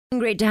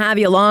Great to have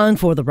you along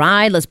for the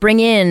ride. Let's bring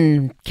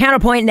in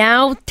Counterpoint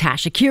now,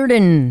 Tasha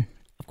Kierden.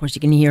 Of course,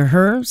 you can hear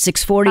her,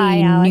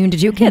 6:40, noon to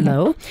 2.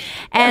 Hello.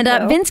 And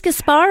Vince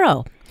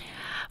Gasparo,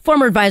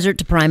 former advisor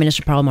to Prime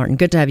Minister Paul Martin.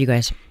 Good to have you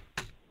guys.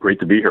 Great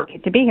to be here.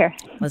 Good to be here.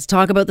 Let's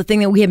talk about the thing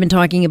that we have been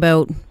talking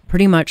about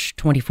pretty much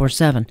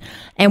 24/7.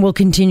 And we'll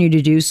continue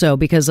to do so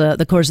because,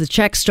 of course, the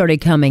checks started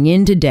coming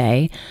in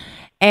today.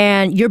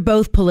 And you're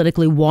both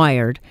politically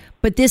wired.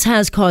 But this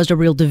has caused a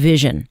real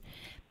division.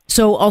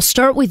 So I'll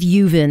start with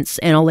you, Vince,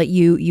 and I'll let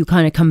you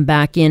kind of come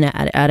back in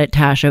at it,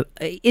 Tasha.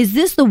 Is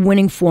this the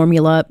winning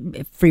formula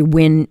for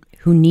Wynne,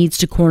 who needs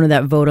to corner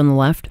that vote on the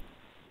left?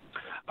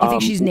 Do you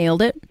think she's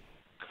nailed it?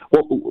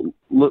 Well,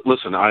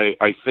 listen,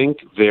 I think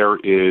there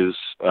is,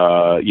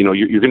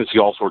 you're going to see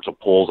all sorts of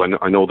polls.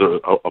 I know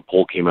a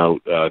poll came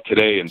out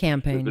today. And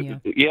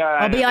campaign,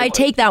 yeah. Yeah. I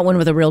take that one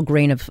with a real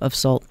grain of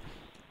salt.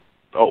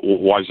 Oh,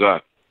 why is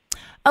that?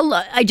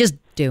 I just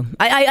do.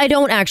 I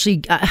don't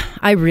actually,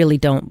 I really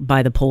don't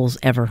buy the polls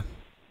ever.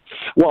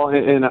 Well,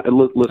 and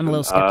listen, I'm a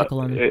little skeptical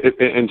on it.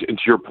 And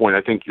to your point,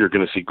 I think you're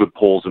going to see good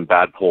polls and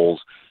bad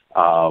polls.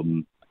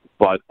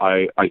 But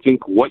I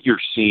think what you're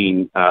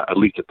seeing, at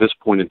least at this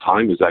point in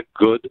time, is that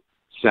good,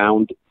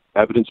 sound,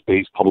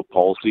 evidence-based public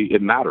policy,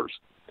 it matters.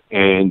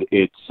 And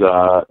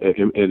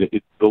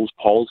those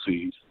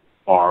policies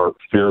are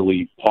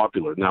fairly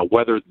popular. Now,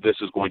 whether this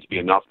is going to be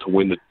enough to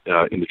win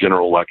in the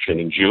general election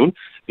in June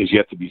is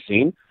yet to be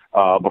seen.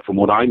 But from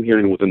what I'm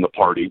hearing within the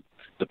party,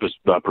 the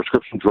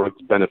prescription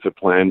drugs benefit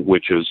plan,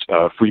 which is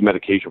free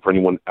medication for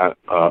anyone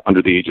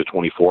under the age of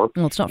 24.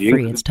 Well, it's not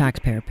free; it's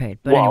taxpayer paid.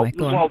 But anyway,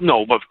 go on. Well,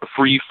 no, but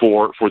free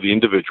for the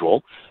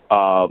individual.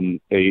 The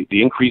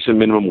increase in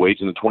minimum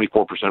wage and the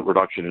 24%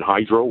 reduction in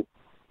hydro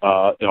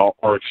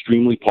are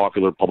extremely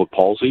popular public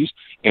policies,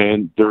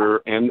 and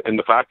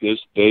the fact is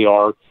they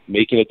are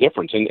making a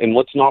difference. And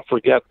let's not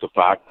forget the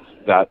fact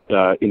that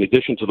in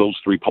addition to those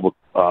three public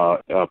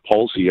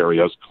policy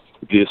areas,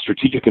 the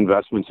strategic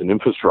investments in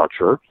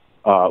infrastructure,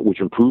 which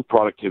improve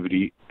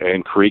productivity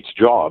and creates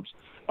jobs,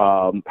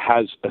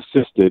 has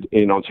assisted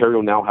in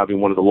Ontario now having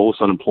one of the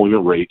lowest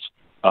unemployment rates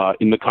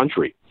in the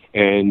country.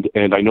 And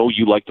I know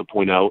you like to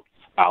point out,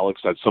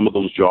 Alex, that some of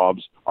those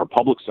jobs are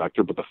public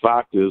sector, but the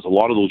fact is a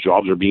lot of those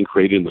jobs are being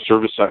created in the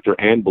service sector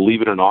and,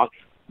 believe it or not,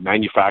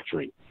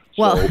 manufacturing.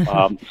 Well,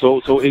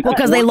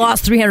 because they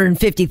lost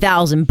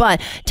 350,000. But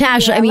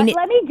Tasha, yeah, I mean,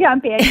 let me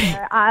jump in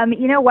here.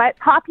 You know what?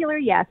 Popular,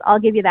 yes, I'll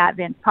give you that,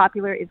 Vince.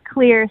 Popular is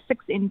clear.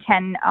 6 in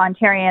 10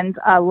 Ontarians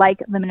like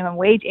the minimum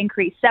wage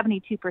increase.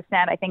 72%.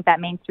 I think that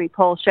Main Street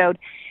poll showed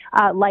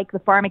like the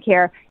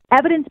pharmacare.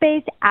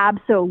 Evidence-based?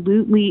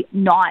 Absolutely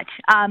not.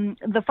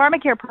 The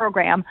pharmacare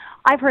program,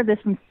 I've heard this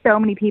from so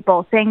many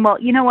people saying,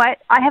 well, you know what?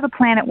 I have a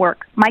plan at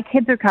work. My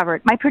kids are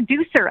covered. My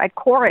producer at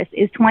Chorus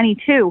is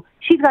 22.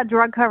 She's got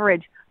drug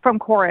coverage from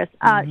Chorus.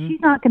 She's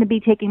not going to be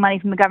taking money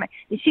from the government.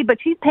 But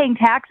she's paying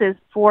taxes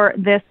for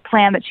this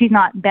plan that she's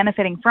not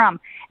benefiting from.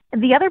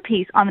 The other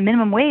piece on the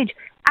minimum wage,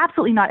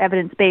 absolutely not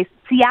evidence-based.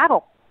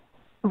 Seattle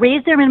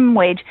raised their minimum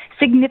wage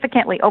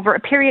significantly over a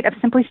period of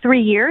simply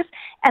 3 years,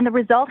 and the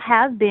result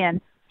has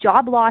been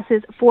job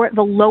losses for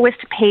the lowest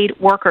paid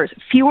workers,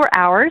 fewer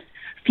hours,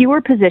 fewer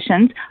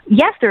positions.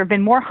 Yes, there have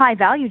been more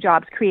high-value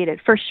jobs created,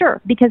 for sure,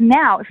 because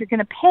now if you're going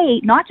to pay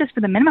not just for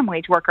the minimum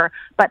wage worker,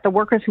 but the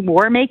workers who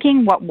were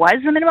making what was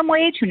the minimum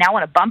wage, who now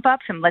want to bump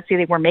up from, let's say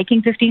they were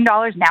making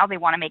 $15, now they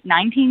want to make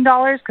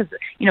 $19 because,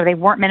 they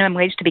weren't minimum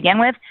wage to begin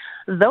with.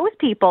 Those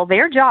people,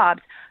 their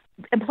jobs,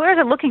 employers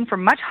are looking for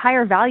much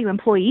higher value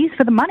employees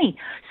for the money.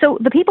 So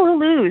the people who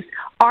lose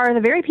are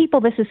the very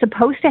people this is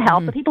supposed to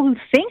help, the people who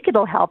think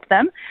it'll help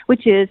them,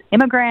 which is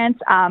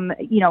immigrants,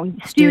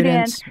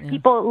 students,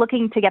 people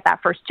looking to get that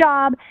first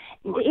job.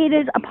 It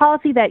is a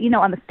policy that,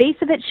 on the face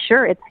of it,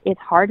 sure, it's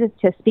hard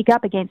to speak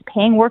up against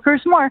paying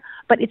workers more,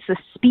 but it's the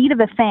speed of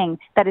the thing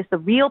that is the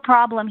real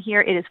problem here.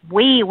 It is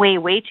way, way,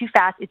 way too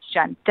fast. It's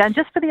done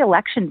just for the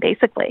election,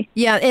 basically.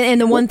 Yeah, and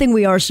the one thing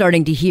we are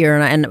starting to hear,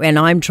 and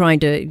I'm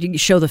trying to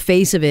show the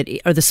face of it,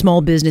 are the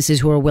small businesses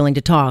who are willing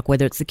to talk,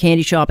 whether it's the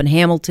candy shop in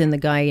Hamilton, the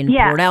guy in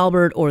Port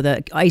Albert, or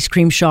the ice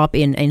cream shop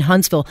in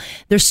Huntsville.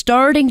 They're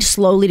starting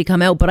slowly to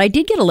come out, but I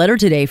did get a letter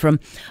today from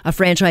a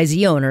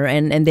franchisee owner,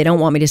 and they don't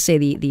want me to say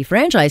the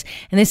franchise,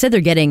 and they said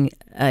they're getting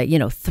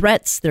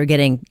threats, they're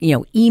getting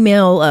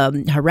email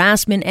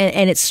harassment,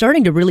 and it's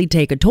starting to really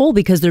take a toll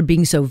because they're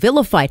being so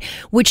vilified,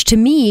 which to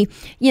me,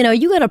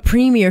 you got a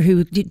premier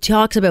who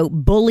talks about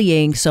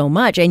bullying so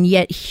much, and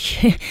yet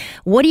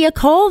what do you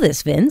call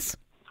this, Vince?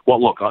 Well,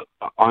 look,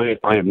 I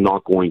am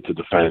not going to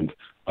defend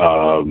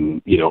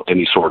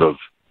any sort of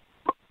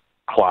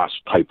class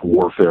type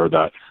warfare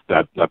that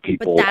that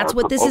people. But that's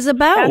what this is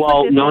about.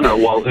 Well, no.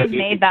 Well,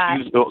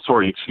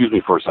 excuse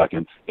me for a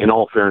second. In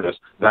all fairness,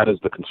 that is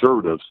the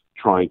Conservatives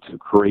trying to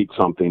create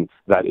something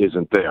that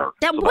isn't there.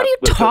 What are you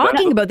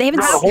talking about? They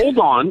haven't. Hold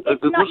on.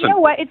 Listen. You know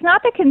what? It's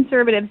not the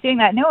Conservatives doing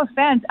that. No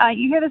offense.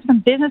 You hear this from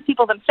business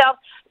people themselves.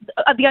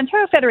 The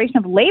Ontario Federation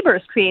of Labour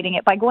is creating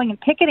it by going and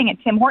picketing at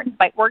Tim Hortons,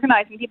 by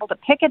organizing people to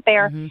picket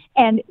there. Mm-hmm.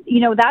 And,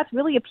 that's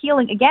really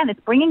appealing. Again, it's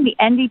bringing the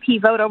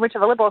NDP vote over to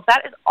the Liberals.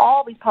 That is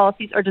all these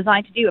policies are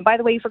designed to do. And by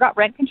the way, you forgot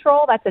rent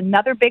control. That's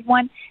another big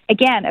one.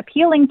 Again,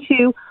 appealing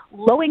to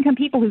low-income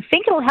people who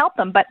think it'll help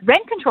them. But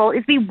rent control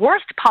is the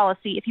worst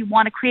policy if you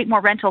want to create more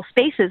rental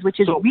spaces, which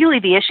is really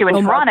the issue in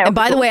Toronto. And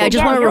by the way, I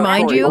just want to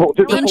remind you,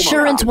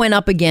 insurance went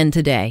up again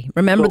today.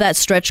 Remember that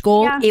stretch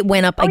goal? Yeah. It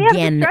went up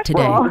again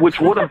today. Which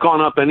would have gone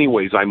up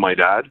anyways, I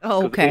might add.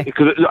 Oh, okay.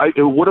 Because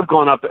it would have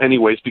gone up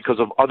anyways because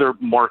of other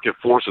market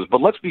forces.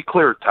 But let's be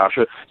clear,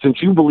 Tasha,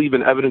 since you believe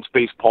in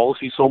evidence-based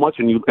policy so much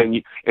and you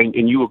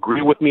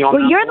agree with me on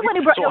that. Well, you're the one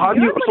who brought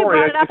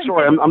it up.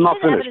 Sorry, I'm not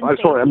finished.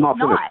 I'm not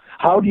finished.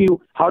 How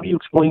do you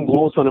explain the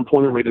lowest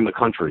unemployment rate in the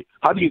country?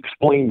 How do you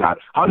explain that?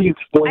 How do you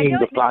explain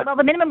the fact? Well,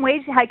 the minimum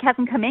wage hike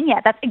hasn't come in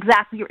yet.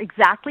 You're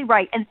exactly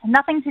right, and it's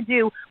nothing to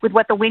do with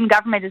what the Wynne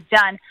government has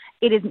done.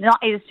 It is not.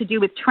 It is to do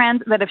with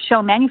trends that have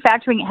shown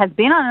manufacturing has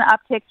been on an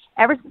uptick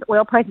ever since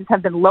oil prices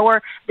have been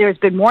lower. There's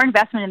been more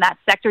investment in that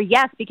sector.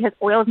 Yes, because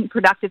oil isn't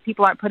productive,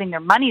 people aren't putting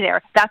their money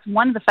there. That's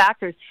one of the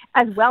factors,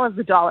 as well as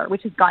the dollar,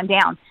 which has gone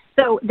down.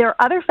 So there are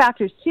other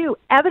factors too.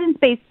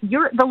 Evidence-based.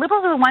 The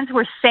Liberals are the ones who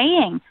are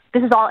saying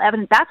this is all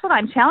evidence. That's what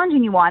I'm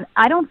challenging you on.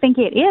 I don't think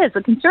it is.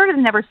 The Conservatives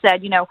never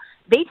said,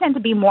 they tend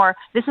to be more,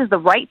 this is the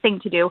right thing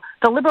to do.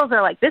 The Liberals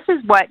are like, this is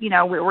what,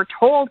 we're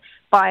told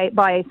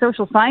by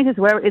social scientists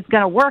where it's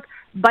going to work,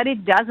 but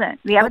it doesn't.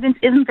 The evidence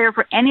isn't there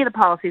for any of the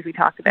policies we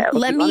talked about.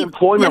 Let me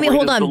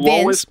hold on,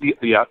 Vince.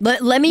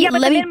 Let me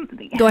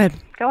go ahead.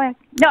 Go ahead.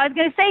 No, I was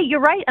going to say, you're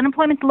right.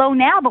 Unemployment's low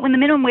now, but when the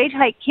minimum wage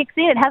hike kicks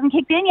in, it hasn't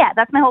kicked in yet.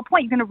 That's my whole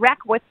point. You're going to wreck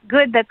what's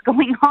good that's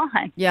going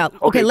on. Yeah.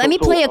 Okay, let me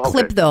play a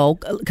clip, though,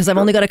 because I've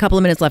only got a couple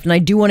of minutes left, and I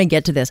do want to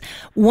get to this.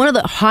 One of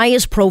the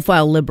highest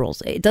profile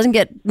Liberals, it doesn't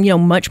get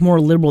much more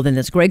liberal than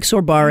this, Greg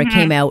Sorbara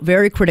came out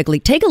very critically.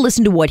 Take a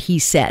listen to what he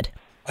said.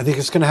 I think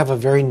it's going to have a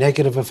very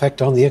negative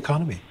effect on the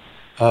economy.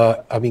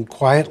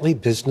 Quietly,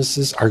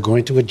 businesses are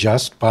going to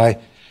adjust by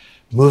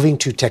moving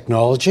to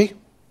technology,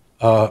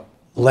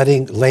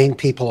 laying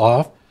people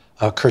off,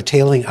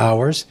 curtailing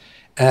hours.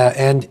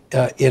 And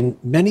in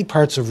many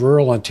parts of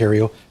rural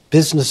Ontario,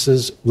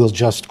 businesses will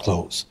just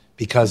close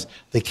because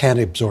they can't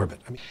absorb it.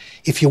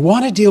 If you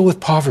want to deal with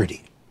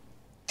poverty,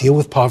 deal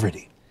with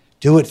poverty.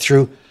 Do it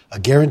through a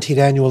guaranteed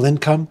annual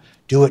income.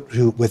 Do it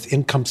with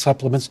income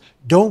supplements.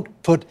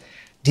 Don't put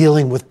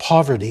dealing with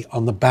poverty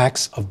on the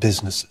backs of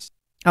businesses.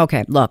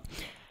 Okay, look,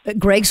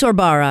 Greg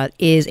Sorbara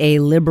is a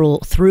Liberal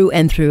through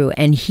and through,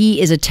 and he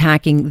is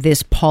attacking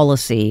this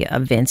policy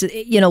of Vince.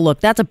 Look,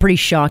 that's a pretty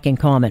shocking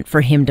comment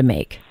for him to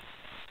make.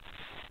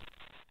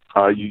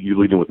 You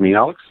leading with me,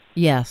 Alex?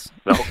 Yes.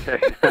 Okay.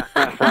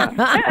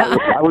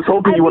 I was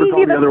hoping you would have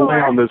gone the other way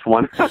on this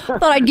one.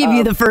 Thought I'd give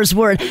you the first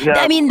word.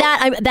 Yeah.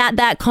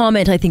 That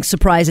comment, I think,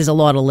 surprises a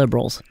lot of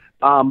Liberals.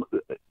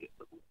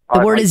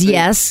 The word is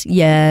yes.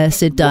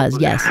 Yes, it does.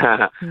 Yes.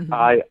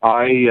 I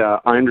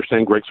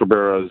understand Greg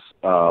Sorbara's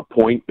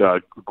point.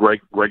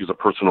 Greg is a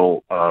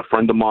personal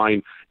friend of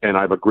mine, and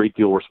I have a great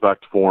deal of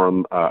respect for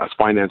him as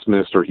finance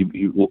minister. He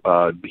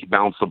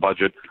balanced the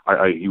budget.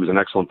 He was an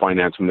excellent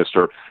finance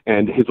minister,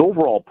 and his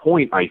overall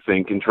point, I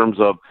think, in terms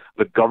of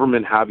the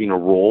government having a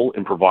role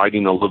in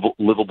providing a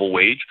livable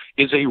wage,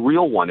 is a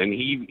real one, and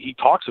he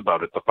talks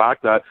about it. The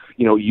fact that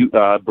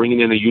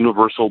bringing in a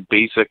universal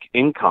basic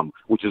income,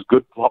 which is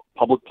good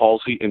public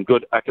policy and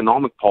good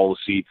economic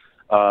policy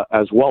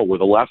as well, where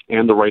the left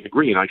and the right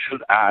agree. And I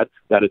should add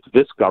that it's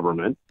this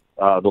government,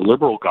 the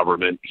Liberal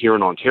government here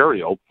in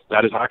Ontario,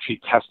 that is actually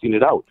testing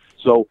it out.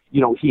 So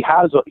he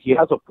has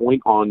a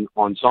point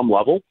on some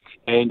level,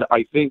 and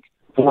I think,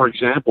 for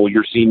example,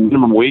 you're seeing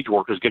minimum wage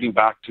workers getting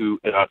back to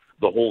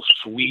the whole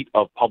suite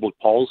of public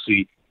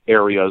policy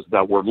areas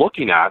that we're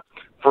looking at.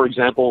 For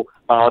example,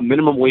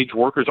 minimum wage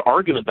workers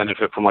are going to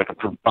benefit from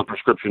a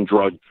prescription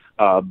drug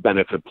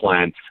benefit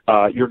plan.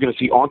 You're going to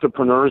see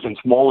entrepreneurs and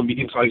small and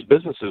medium-sized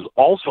businesses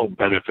also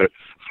benefit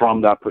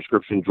from that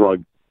prescription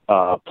drug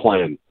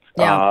plan.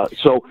 Yeah.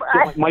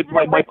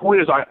 My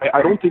point is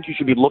I don't think you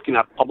should be looking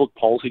at public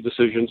policy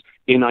decisions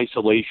in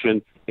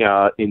isolation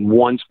in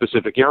one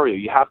specific area.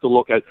 You have to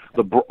look at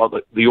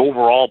the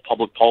overall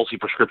public policy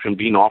prescription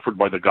being offered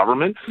by the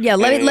government. Yeah,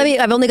 let me.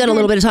 I've only got a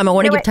little bit of time. I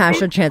want to give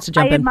Tasha a chance to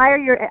jump in.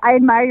 I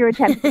admire your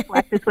attempt to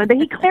select this one, but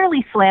he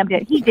clearly slammed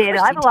it. He did.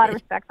 I have a lot of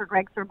respect for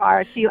Greg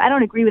Sorbara too. I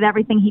don't agree with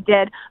everything he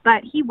did,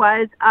 but he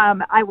was,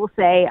 I will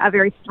say, a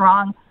very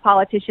strong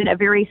politician, a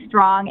very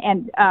strong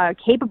and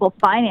capable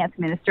finance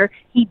minister.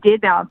 He did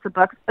balance the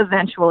books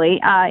eventually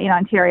in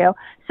Ontario.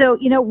 So,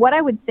 what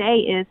I would say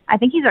is I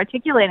think he's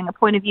articulating a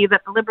point of view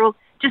that the Liberals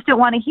just don't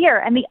want to hear.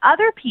 And the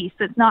other piece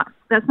that's not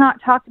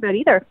talked about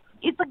either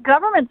It's the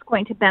government's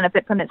going to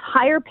benefit from this.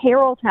 Higher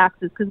payroll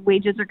taxes because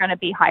wages are going to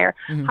be higher.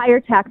 Higher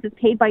taxes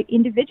paid by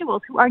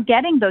individuals who are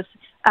getting those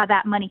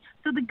that money.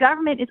 So the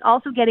government is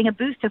also getting a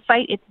boost to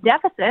fight its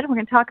deficit. We're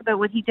going to talk about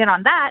what he did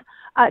on that,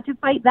 to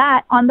fight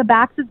that on the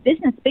backs of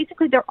business.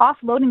 Basically, they're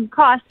offloading the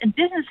cost, and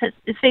businesses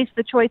is faced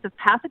the choice of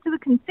pass it to the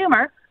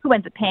consumer, who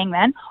ends up paying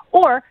then,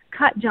 or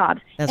cut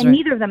jobs. That's and right.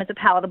 Neither of them is a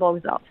palatable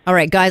result. All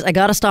right, guys, I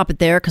got to stop it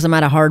there because I'm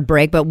at a hard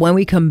break. But when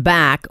we come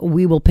back,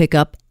 we will pick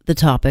up the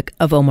topic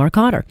of Omar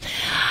Khadr.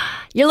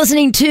 You're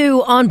listening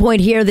to On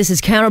Point here. This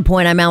is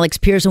Counterpoint. I'm Alex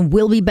Pearson.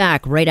 We'll be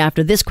back right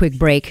after this quick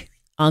break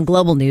on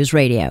Global News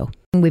Radio.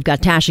 We've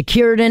got Tasha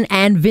Kiernan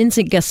and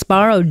Vincent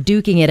Gasparo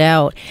duking it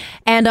out.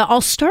 And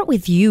I'll start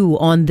with you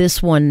on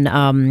this one,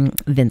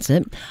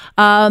 Vincent.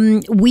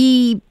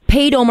 We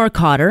paid Omar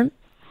Khadr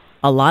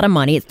a lot of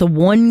money. It's the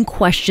one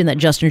question that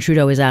Justin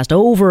Trudeau has asked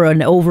over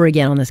and over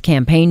again on this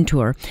campaign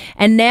tour.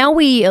 And now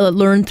we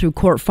learn through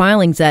court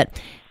filings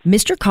that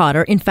Mr.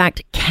 Khadr, in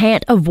fact,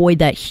 can't avoid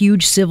that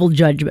huge civil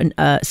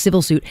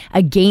suit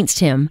against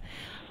him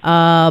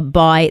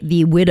by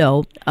the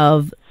widow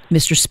of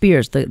Mr.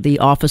 Spears, the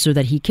officer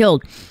that he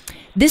killed.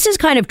 This is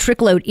kind of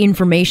trickle out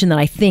information that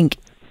I think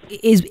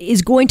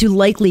is going to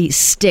likely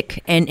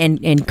stick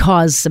and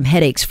cause some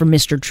headaches for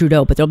Mr.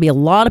 Trudeau, but there'll be a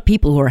lot of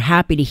people who are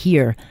happy to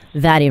hear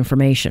that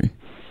information.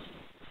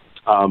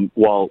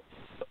 Well,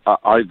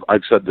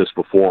 I've said this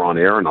before on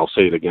air, and I'll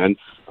say it again.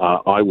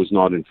 I was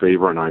not in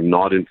favor, and I'm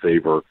not in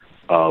favor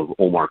of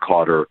Omar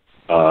Khadr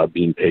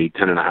being paid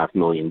 $10.5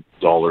 million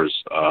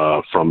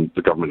from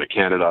the government of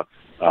Canada.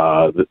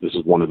 This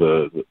is one of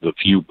the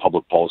few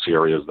public policy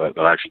areas that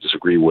I actually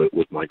disagree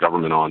with my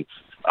government on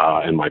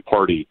and my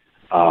party.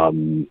 I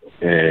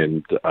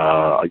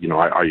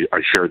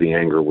share the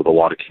anger with a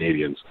lot of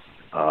Canadians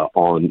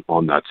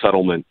on that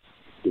settlement.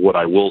 What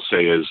I will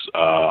say is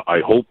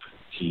I hope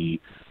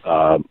he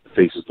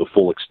faces the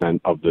full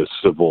extent of this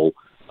civil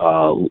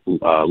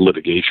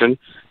litigation,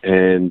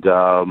 and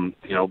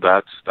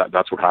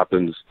that's what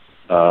happens.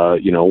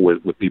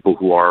 With people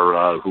who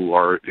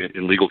are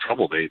in legal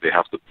trouble, they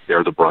have to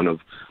bear the brunt of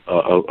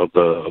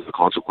the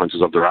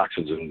consequences of their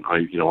actions, and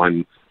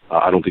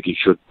I don't think he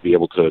should be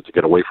able to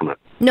get away from it.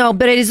 No,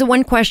 but it is the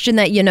one question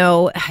that,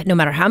 no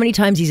matter how many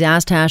times he's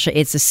asked Tasha,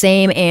 it's the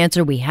same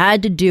answer. We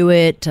had to do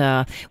it.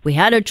 We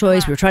had a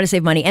choice. We were trying to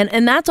save money.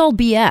 And that's all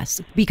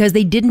BS because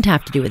they didn't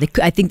have to do it.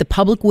 I think the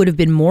public would have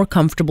been more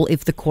comfortable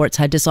if the courts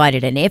had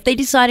decided. And if they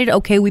decided,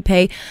 okay, we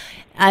pay,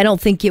 I don't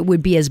think it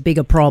would be as big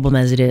a problem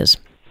as it is.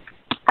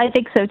 I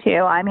think so,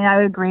 too. I mean, I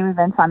would agree with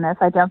Vince on this.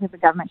 I don't think the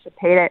government should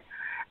pay it,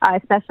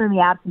 especially in the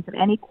absence of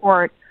any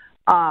court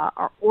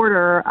or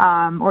order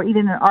or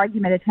even an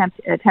argument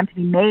attempt to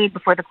be made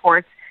before the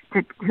courts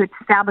to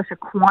establish a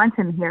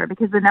quantum here,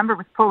 because the number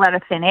was pulled out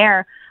of thin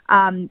air.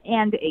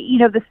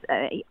 This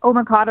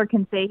Omar Khadr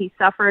can say he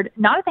suffered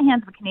not at the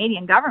hands of the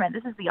Canadian government.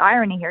 This is the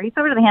irony here. He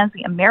suffered at the hands of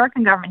the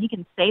American government. He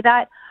can say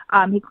that.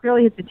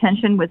 His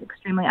detention was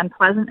extremely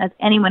unpleasant, as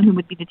anyone who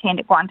would be detained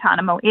at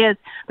Guantanamo is.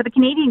 But the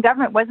Canadian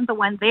government wasn't the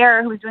one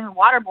there who was doing the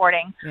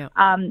waterboarding. Yeah.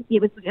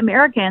 It was the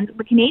Americans.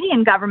 The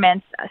Canadian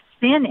government's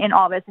sin in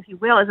all this, if you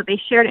will, is that they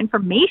shared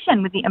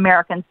information with the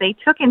Americans. They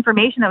took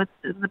information that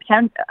was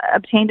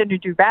obtained under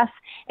duress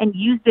and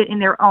used it in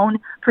their own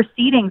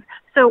proceedings.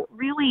 So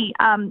really,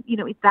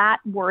 is that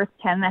worth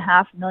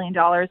 $10.5 million?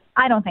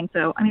 I don't think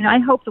so. I mean, I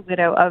hope the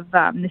widow of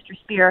Mr.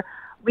 Spear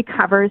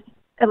recovers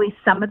at least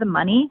some of the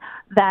money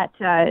that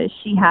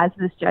she has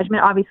this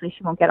judgment. Obviously,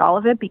 she won't get all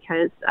of it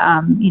because,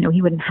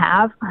 he wouldn't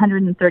have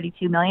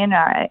 $132 million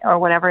or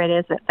whatever it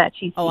is that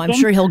she's seeking. I'm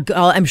sure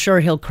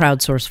he'll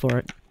crowdsource for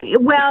it.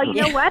 Well,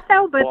 you know what,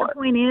 though? But the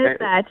point is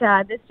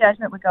that this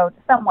judgment would go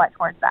somewhat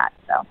towards that.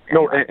 So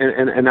no,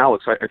 and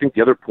Alex, I think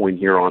the other point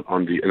here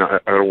on the, and I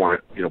don't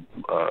want to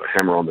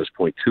hammer on this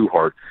point too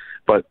hard,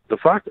 but the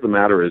fact of the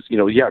matter is,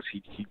 yes,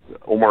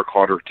 Omar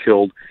Khadr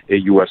killed a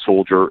U.S.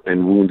 soldier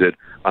and wounded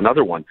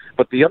another one.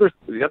 But the other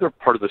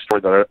part of the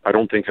story that I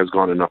don't think has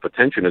gotten enough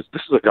attention is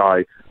this is a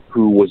guy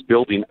who was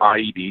building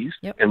IEDs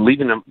and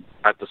leaving them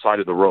at the side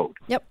of the road.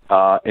 Yep.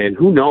 And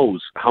who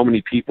knows how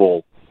many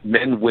people,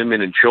 men,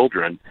 women, and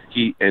children,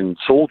 and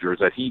soldiers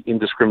that he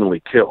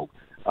indiscriminately killed.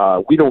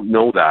 We don't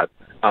know that.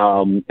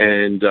 I'm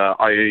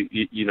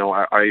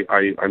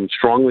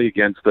strongly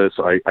against this.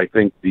 I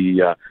think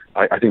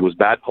I think it was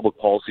bad public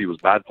policy. It was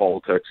bad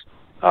politics,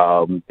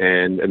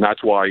 and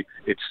that's why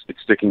it's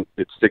sticking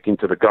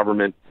to the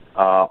government.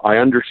 I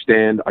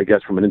understand, I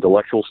guess, from an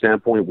intellectual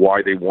standpoint,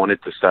 why they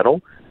wanted to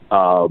settle,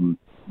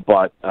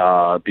 but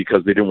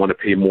because they didn't want to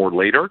pay more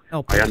later.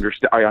 Okay.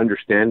 I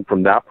understand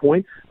from that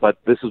point. But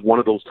this is one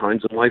of those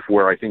times in life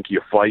where I think you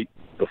fight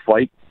the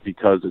fight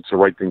because it's the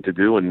right thing to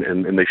do, and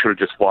they should have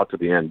just fought to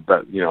the end.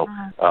 But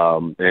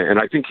and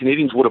I think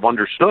Canadians would have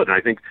understood, and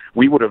I think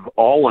we would have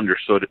all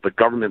understood if the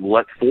government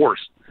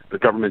forced the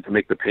government to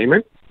make the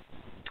payment.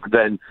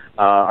 Then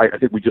I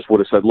think we just would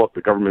have said, look,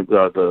 the government,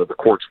 the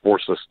courts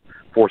forced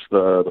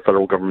the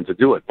federal government to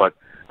do it. But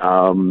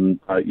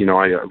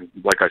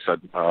like I said,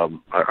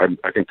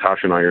 I think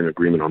Tasha and I are in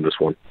agreement on this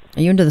one.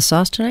 Are you into the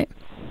sauce tonight?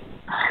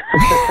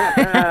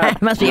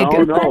 Must be a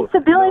good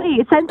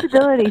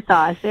sensibility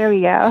sauce. There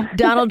we go.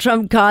 Donald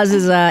Trump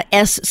causes a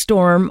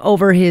S-storm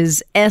over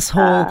his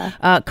S-hole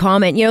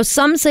comment. You know,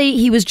 some say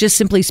he was just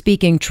simply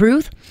speaking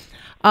truth,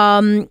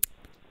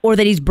 or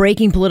that he's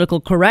breaking political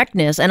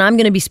correctness. And I'm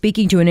going to be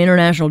speaking to an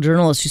international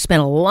journalist who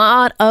spent a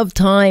lot of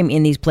time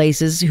in these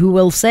places who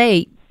will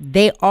say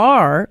they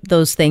are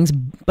those things,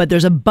 but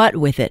there's a but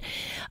with it.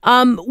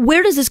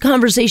 Where does this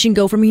conversation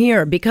go from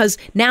here? Because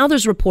now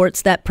there's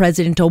reports that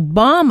President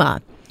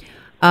Obama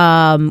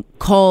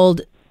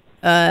called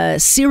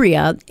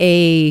Syria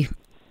a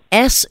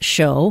S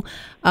show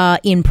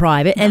in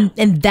private,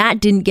 and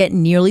that didn't get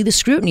nearly the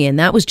scrutiny, and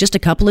that was just a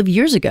couple of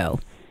years ago.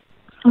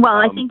 Well,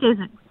 I think there's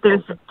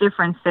a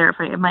difference there. If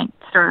I might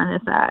start on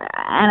this,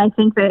 and I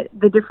think that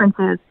the difference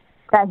is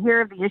that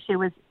here the issue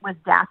was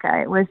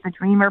DACA. It was the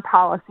Dreamer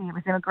policy. It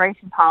was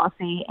immigration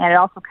policy, and it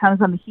also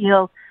comes on the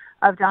heels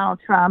of Donald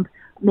Trump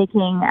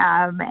making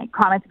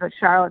comments about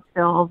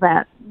Charlottesville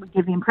that would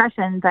give the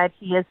impression that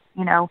he is,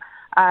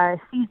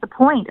 sees the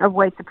point of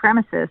white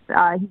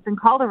supremacists. He's been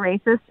called a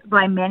racist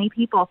by many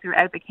people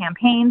throughout the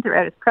campaign,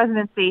 throughout his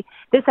presidency.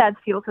 This adds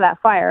fuel to that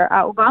fire.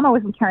 Obama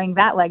wasn't carrying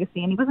that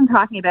legacy, and he wasn't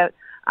talking about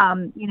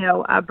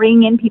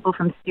bringing in people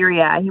from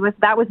Syria.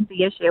 That wasn't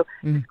the issue.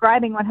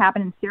 Describing what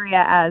happened in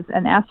Syria as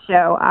an S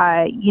show,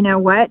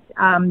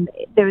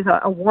 there's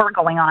a war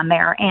going on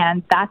there,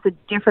 and that's a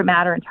different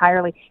matter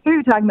entirely. Here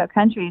you're talking about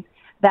countries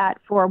that,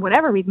 for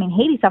whatever reason,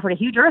 Haiti suffered a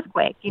huge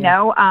earthquake, and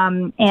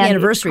the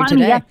anniversary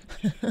today.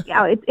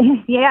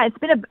 It's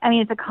been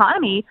its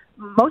economy,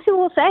 most people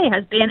will say,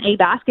 has been a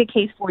basket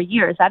case for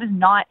years. That is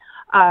not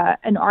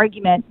an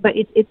argument, but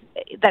it's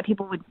that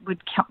people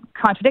would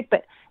contradict,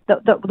 but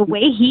the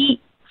way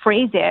he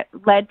phrased it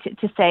led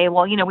to say,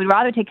 well, we'd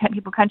rather take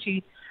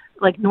countries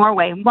like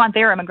Norway. We want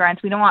their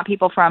immigrants. We don't want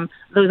people from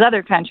those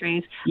other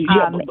countries.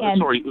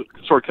 Sorry,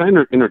 can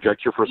I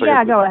interject here for a second?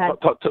 Yeah, go ahead.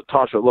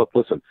 Tasha, look,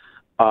 listen.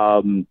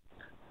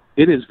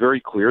 It is very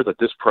clear that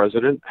this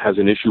president has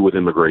an issue with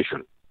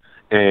immigration.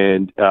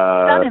 And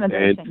the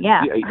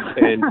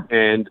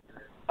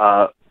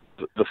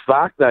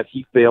fact that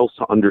he fails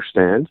to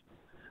understand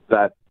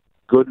that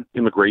good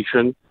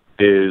immigration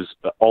is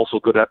also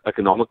good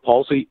economic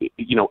policy,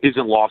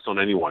 isn't lost on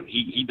anyone.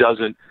 He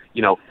doesn't,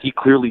 he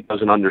clearly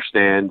doesn't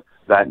understand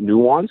that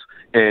nuance.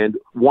 And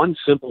one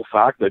simple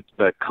fact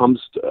that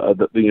comes,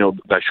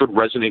 that should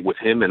resonate with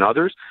him and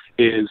others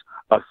is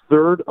a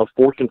third of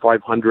Fortune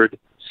 500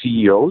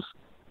 CEOs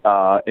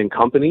and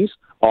companies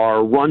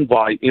are run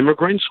by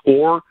immigrants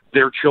or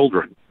their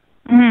children.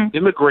 Mm-hmm.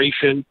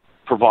 Immigration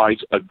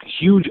provides a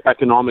huge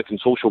economic and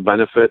social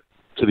benefit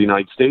to the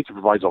United States. It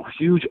provides a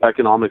huge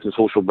economic and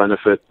social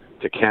benefit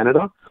to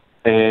Canada.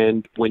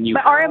 And when you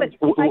have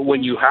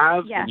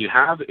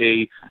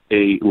a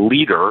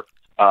leader,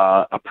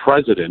 a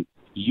president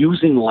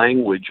using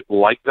language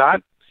like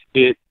that,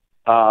 it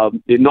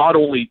not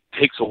only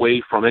takes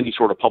away from any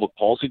sort of public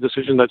policy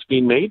decision that's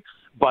being made,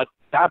 but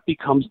that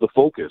becomes the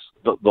focus,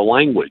 the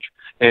language.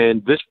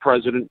 And this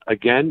president,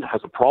 again,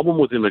 has a problem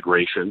with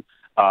immigration.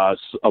 A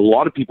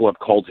lot of people have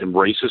called him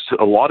racist.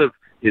 A lot of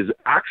his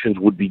actions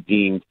would be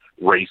deemed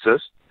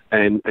racist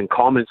and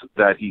comments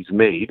that he's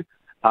made.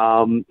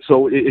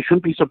 So it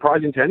shouldn't be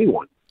surprising to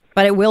anyone.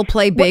 But it will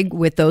play big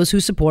with those who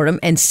support him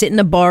and sit in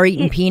a bar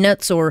eating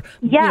peanuts or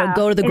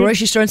go to the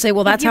grocery store and say,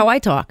 well, that's how I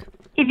talk.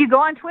 If you go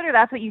on Twitter,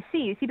 that's what you see.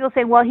 You see people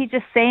say, well, he's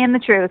just saying the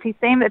truth. He's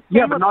saying that.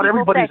 Yeah, but not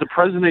everybody's the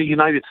president of the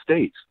United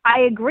States. I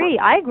agree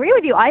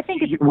with you. I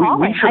think it's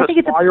appalling. We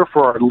should aspire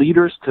for our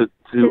leaders to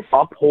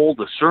uphold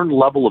a certain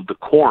level of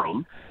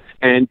decorum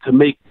and to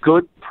make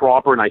good,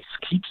 proper, and I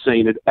keep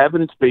saying it,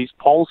 evidence-based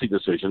policy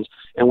decisions.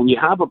 And when you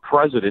have a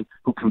president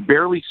who can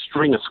barely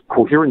string a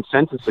coherent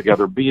sentence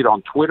together, be it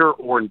on Twitter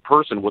or in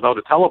person without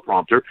a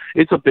teleprompter,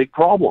 it's a big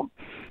problem.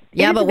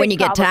 Yeah, but when you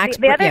get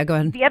taxed, go ahead.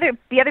 The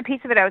other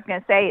piece of it I was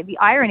going to say, the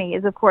irony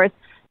is, of course,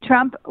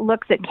 Trump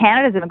looks at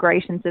Canada's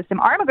immigration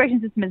system. Our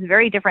immigration system is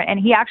very different, and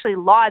he actually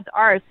lauds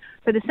ours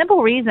for the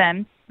simple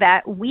reason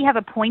that we have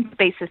a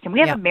points-based system. We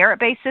have a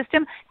merit-based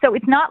system. So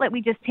it's not that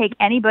we just take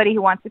anybody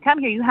who wants to come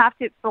here. You have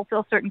to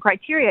fulfill certain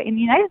criteria. In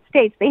the United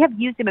States, they have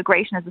used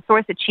immigration as a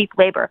source of cheap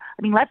labor.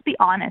 I mean, let's be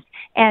honest.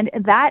 And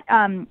that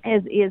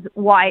is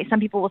why some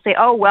people will say,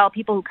 oh, well,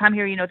 people who come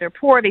here, they're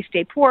poor, they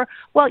stay poor.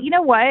 Well, you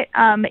know what?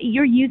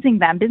 You're using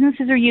them.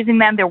 Businesses are using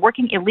them. They're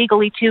working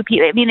illegally too.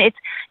 I mean, it's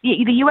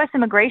the U.S.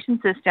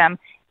 immigration system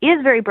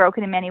is very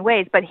broken in many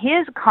ways. But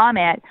his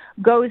comment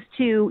goes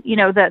to,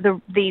 the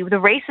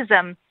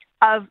racism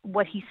of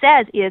what he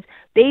says is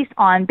based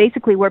on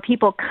basically where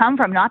people come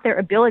from, not their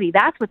ability.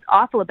 That's what's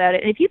awful about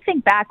it. And if you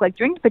think back, like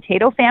during the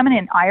potato famine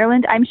in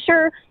Ireland, I'm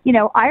sure,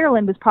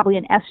 Ireland was probably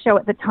an S show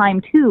at the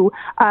time too.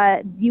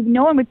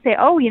 No one would say,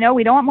 oh, we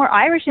don't want more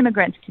Irish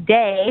immigrants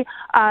today.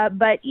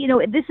 But,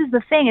 this is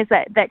the thing is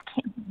that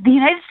the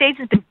United States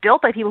has been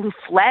built by people who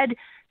fled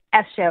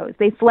S shows.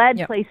 They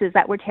fled places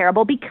that were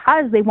terrible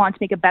because they want to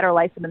make a better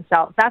life for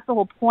themselves. That's the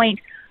whole point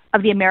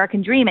of the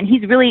American dream, and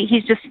he's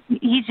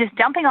just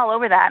dumping all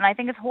over that, and I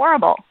think it's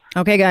horrible.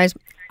 Okay, guys,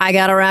 I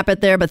got to wrap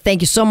it there, but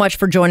thank you so much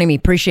for joining me.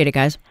 Appreciate it,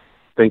 guys.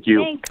 Thank you.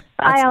 Thanks.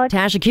 Bye, Alex.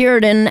 Tasha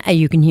Kieran,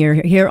 you can hear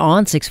here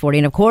on 640.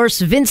 And of course,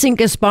 Vincent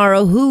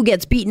Gasparo, who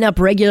gets beaten up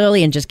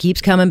regularly and just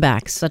keeps coming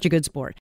back. Such a good sport.